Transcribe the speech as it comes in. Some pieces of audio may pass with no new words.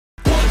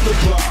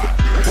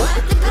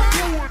What the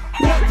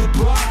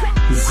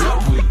fuck is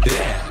up with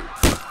that?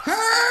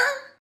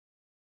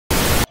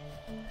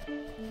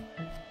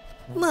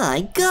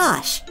 My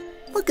gosh!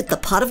 Look at the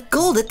pot of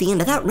gold at the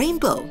end of that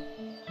rainbow.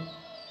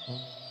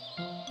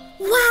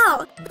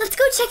 Wow! Let's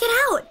go check it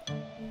out!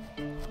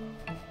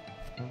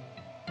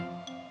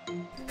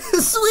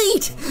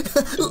 Sweet!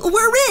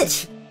 We're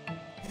rich!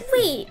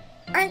 Wait,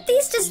 aren't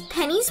these just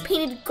pennies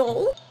painted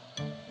gold?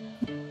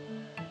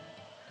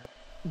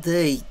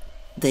 They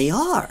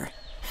are.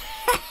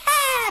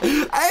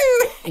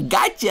 Oh,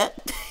 gotcha.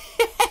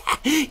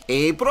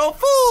 April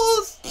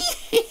Fools.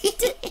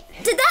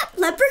 Did that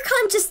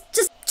leprechaun just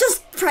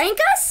prank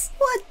us?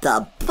 What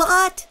the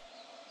pot?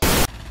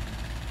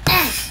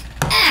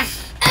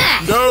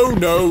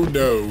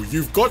 No.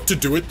 You've got to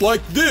do it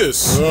like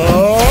this.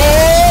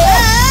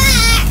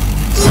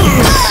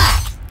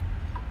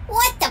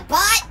 What the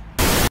bot?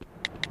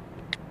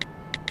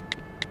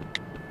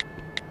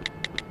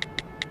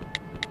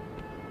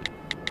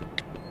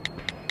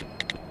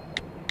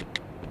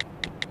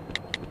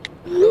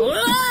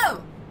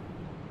 Whoa!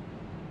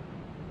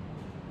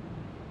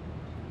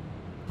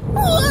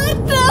 What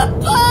the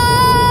bot?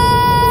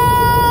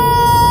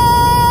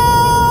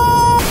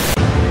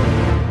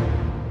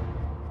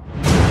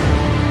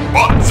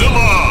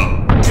 Godzilla,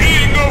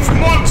 King of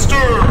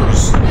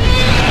Monsters!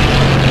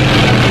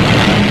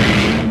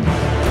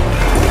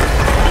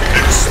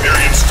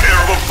 Experience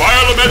terror of a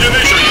vile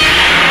imagination!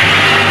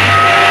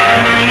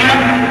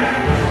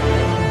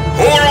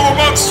 Horror of a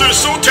monster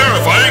so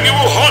terrifying it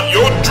will haunt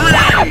your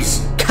dreams!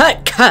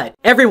 Cut!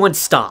 Everyone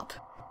stop!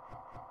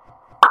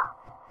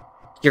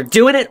 You're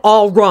doing it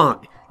all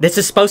wrong! This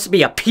is supposed to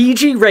be a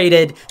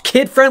PG-rated,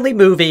 kid-friendly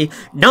movie,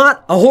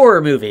 not a horror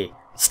movie!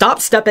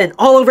 Stop stepping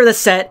all over the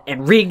set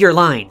and read your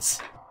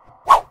lines.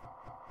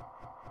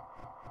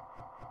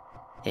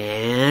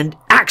 And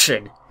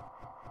action!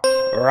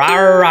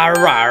 Rawr, rawr,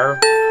 rawr.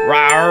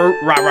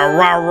 Rawr, rawr,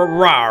 rawr,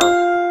 rawr.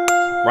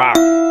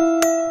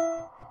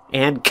 Rawr.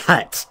 And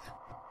cut.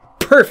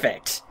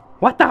 Perfect!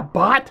 What the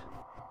bot?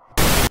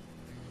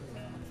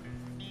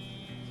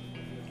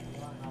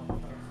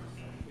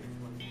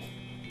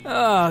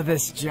 Oh,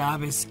 this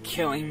job is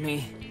killing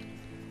me.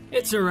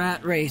 It's a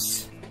rat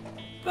race.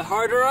 The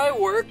harder I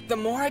work, the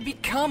more I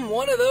become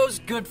one of those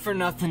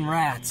good-for-nothing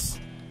rats.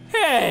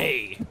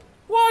 Hey!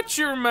 Watch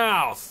your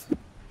mouth!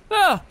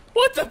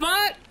 What the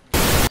bot?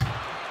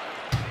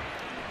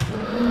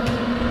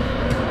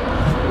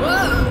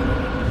 Whoa!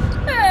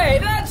 Hey,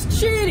 that's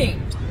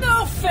cheating!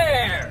 No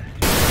fair!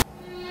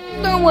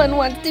 No one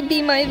wants to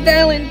be my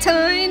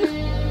Valentine.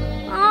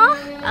 Aw,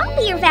 I'll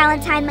be your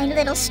Valentine, my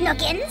little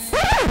snookins.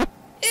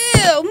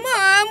 Ew,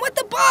 Mom, what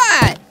the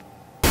bot?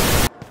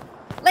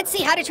 Let's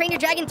see How to Train Your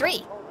Dragon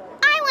 3.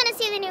 I want to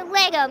see the new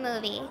Lego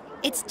movie.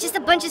 It's just a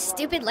bunch of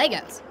stupid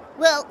Legos.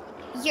 Well,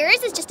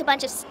 yours is just a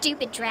bunch of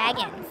stupid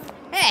dragons.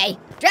 Hey,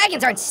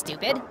 dragons aren't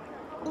stupid.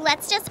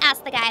 Let's just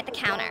ask the guy at the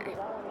counter.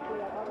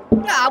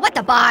 Aw, what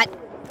the bot?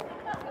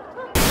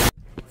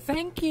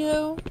 Thank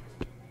you.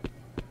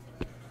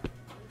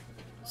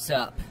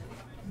 Sup?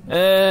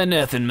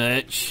 Nothing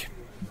much.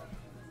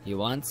 You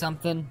want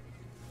something?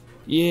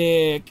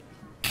 Yeah,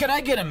 could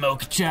I get a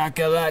mocha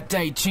chocolate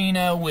latte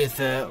chino with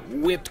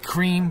whipped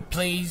cream,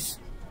 please?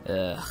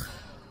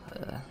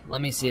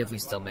 Let me see if we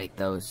still make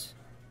those.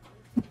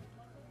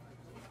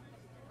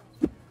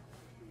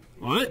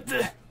 What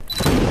the?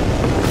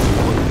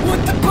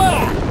 What the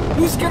bot?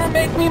 Who's gonna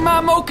make me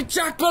my mocha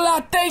chocolate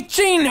latte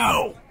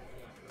chino?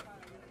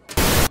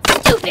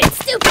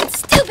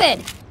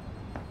 Stupid!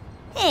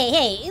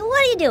 Hey,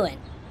 what are you doing?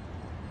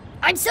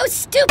 I'm so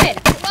stupid!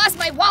 I lost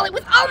my wallet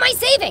with all my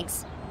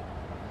savings!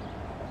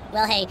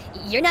 Well, hey,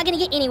 you're not gonna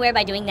get anywhere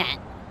by doing that.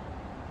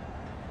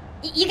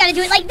 You gotta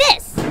do it like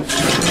this!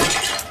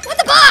 What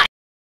the bot?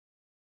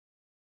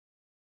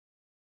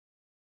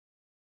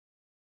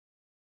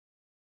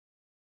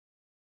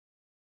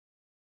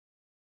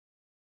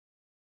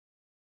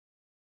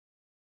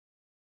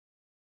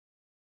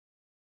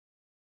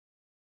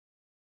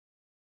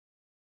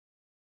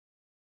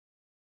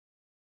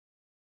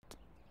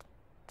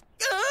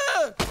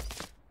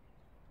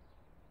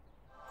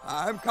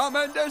 I'm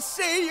coming to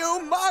see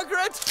you,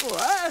 Margaret!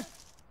 What?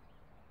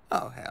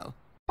 Oh, hell.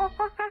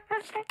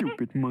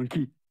 Stupid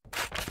monkey.